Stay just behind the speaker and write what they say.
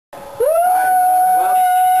Your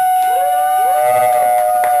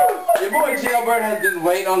boy Chael has been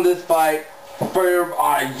waiting on this fight for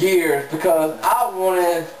years because I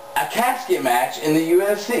wanted a casket match in the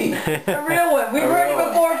UFC. A real one. We've heard it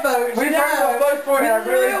before, folks. We've heard it before, and I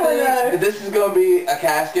really think that this is going to be a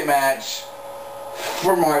casket match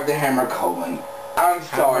for Mark the Hammer Coleman. I'm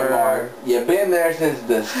sorry, Mark. You've been there since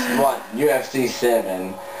the, UFC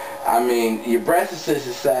 7. I mean, your breast assist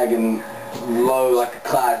is sagging low like a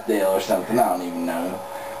Clydesdale or something. I don't even know.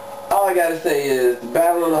 All I gotta say is, the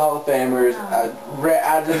Battle of the Hall of Famers, I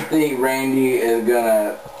just think Randy is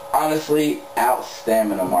gonna, honestly,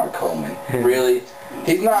 out-stamina Mark Coleman. Really.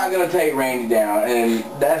 He's not gonna take Randy down, and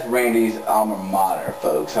that's Randy's alma mater,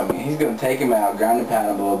 folks. I mean, he's gonna take him out, ground and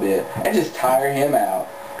pound him a little bit, and just tire him out,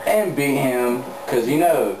 and beat him, because you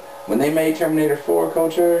know, when they made Terminator 4,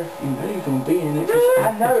 Couture, you know you're going to be in it.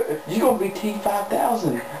 I know. You're going to be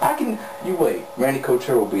T-5000. You wait. Randy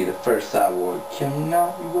Couture will be the first cyborg.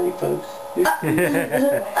 Cannot you wait, folks?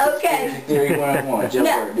 Okay. Theory 101. Just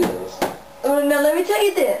where it is. Now, let me tell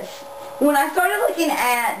you this. When I started looking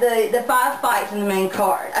at the 5 fights in the main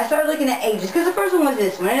card, I started looking at ages, because the first one was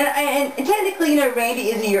this one. And technically, you know,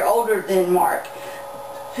 Randy is a year older than Mark.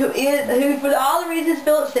 Who for all the reasons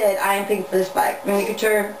Phillipe said, I am picking for this fight. Randy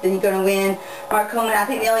Couture, then you're going to win. Mark Coleman, I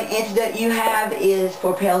think the only antidote you have is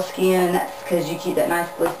for pale skin. That's because you keep that nice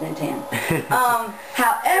glistening tan.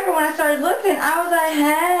 However, when I started looking, I was like,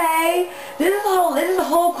 hey, this is a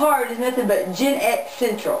whole card is nothing but Gen X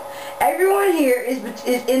Central. Everyone here is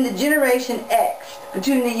in the Generation X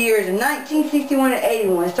between the years of 1961 and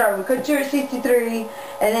 81. Starting with Couture at 63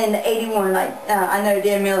 and then the 81. Like I know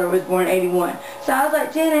Dan Miller was born in 81. So I was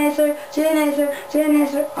like, Gen Xer, Gen Xer, Gen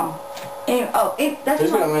Xer. That's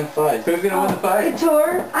Who's gonna win the fight? Who's gonna win the fight?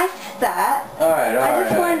 Couture. I said that. Alright.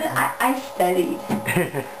 I studied.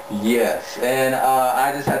 Yes, and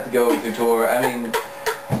I just have to go with Couture. I mean,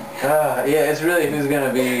 yeah, it's really who's going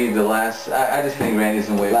to be the last. I just think Randy's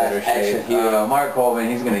in way better shape. Mark Coleman,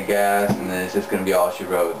 he's going to gas, and then it's just going to be all she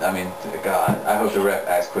wrote. I mean, God, I hope the ref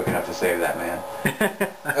acts quick enough to save that man.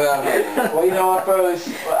 Well, you know what, folks?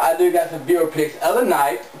 I do got some viewer picks of the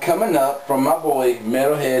night coming up from my boy,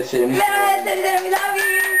 Metalhead 77. Metalhead 77, we love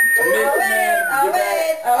you!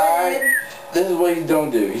 Alright, this is what he's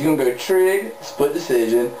going to do. He's going to go Trigg, split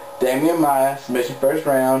decision. Demian Maia, submission first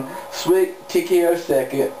round. Swick, TKO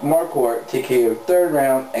second. Marquardt, TKO third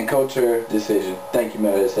round. And Couture, decision. Thank you,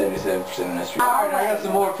 Metalhead 77, for sending us. Alright, I got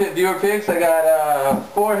some more viewer picks. I got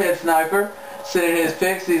Forehead Sniper sending his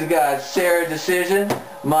picks. He's got Serra, decision.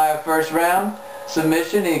 Maia, first round.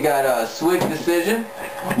 Submission. He got Swick, decision.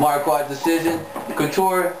 Marquardt, decision.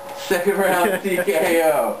 Couture, second round,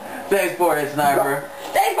 TKO. Thanks, Forehead Sniper.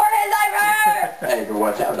 Thanks, Forehead Sniper! Hey, but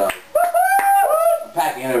watch out, dog.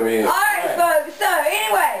 Packing over here. Alright, folks. So,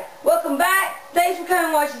 anyway, welcome back. Thanks for coming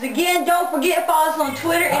and watching us again. Don't forget to follow us on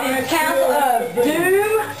Twitter. It is Council of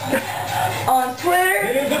Doom on Twitter.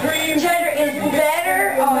 Cheddar is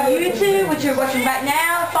Better on YouTube, which you're watching right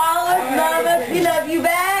now. Follow us, love us. We love you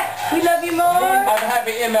back. We love you more. Have a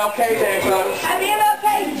happy MLK Day, folks. Happy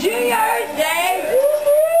MLK Junior's Day.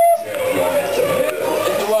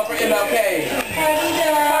 This is one for MLK.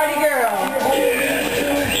 Party girl.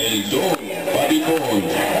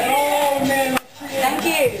 Thank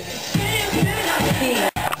you.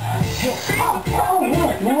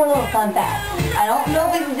 More little fun fact. I don't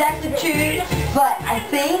know if it's exactly true, but I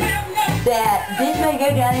think that this may go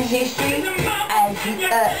down in history as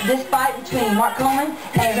this fight between Mark Coleman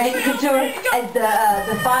and Randy Couture as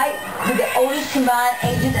the fight with the oldest combined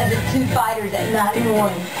ages of the two fighters at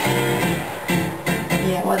 91.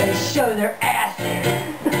 Yeah, well, they show their asses.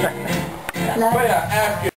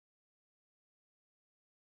 Wait,